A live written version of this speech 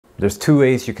There's two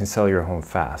ways you can sell your home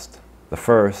fast. The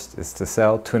first is to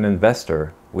sell to an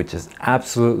investor, which is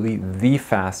absolutely the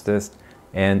fastest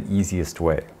and easiest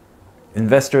way.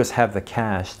 Investors have the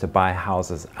cash to buy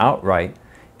houses outright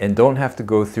and don't have to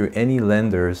go through any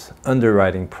lender's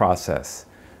underwriting process,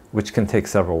 which can take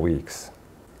several weeks.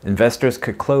 Investors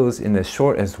could close in as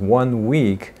short as 1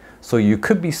 week, so you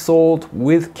could be sold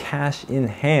with cash in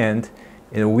hand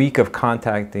in a week of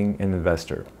contacting an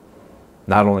investor.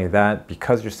 Not only that,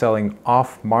 because you're selling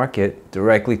off market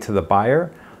directly to the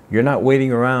buyer, you're not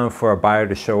waiting around for a buyer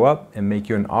to show up and make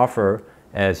you an offer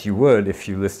as you would if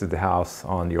you listed the house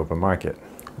on the open market.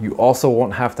 You also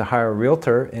won't have to hire a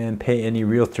realtor and pay any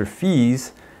realtor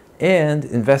fees, and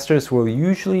investors will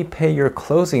usually pay your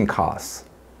closing costs.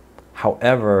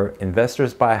 However,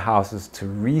 investors buy houses to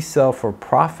resell for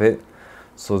profit,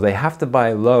 so they have to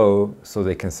buy low so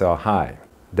they can sell high.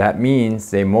 That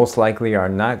means they most likely are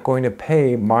not going to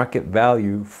pay market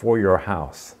value for your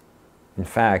house. In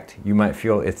fact, you might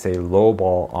feel it's a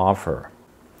lowball offer.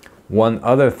 One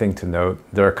other thing to note,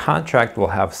 their contract will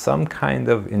have some kind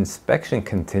of inspection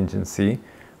contingency,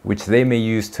 which they may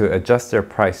use to adjust their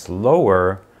price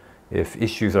lower if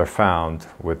issues are found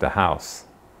with the house.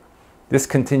 This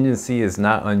contingency is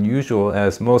not unusual,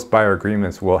 as most buyer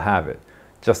agreements will have it,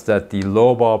 just that the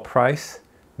lowball price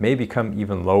may become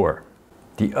even lower.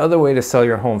 The other way to sell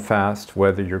your home fast,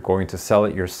 whether you're going to sell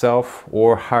it yourself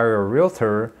or hire a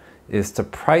realtor, is to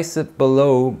price it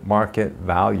below market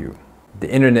value. The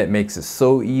internet makes it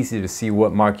so easy to see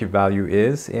what market value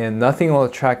is, and nothing will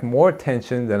attract more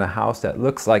attention than a house that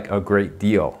looks like a great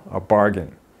deal, a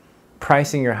bargain.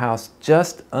 Pricing your house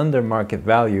just under market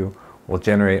value will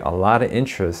generate a lot of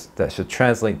interest that should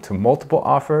translate to multiple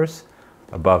offers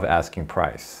above asking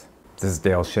price. This is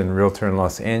dale.shin, Realtor in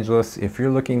Los Angeles. If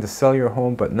you're looking to sell your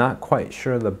home but not quite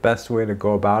sure the best way to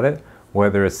go about it,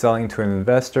 whether it's selling to an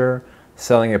investor,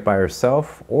 selling it by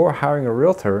yourself, or hiring a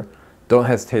realtor, don't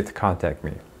hesitate to contact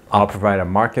me. I'll provide a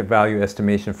market value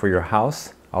estimation for your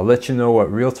house. I'll let you know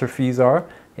what realtor fees are,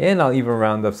 and I'll even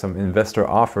round up some investor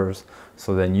offers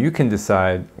so then you can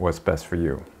decide what's best for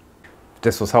you. If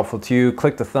this was helpful to you,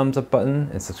 click the thumbs up button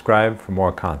and subscribe for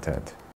more content.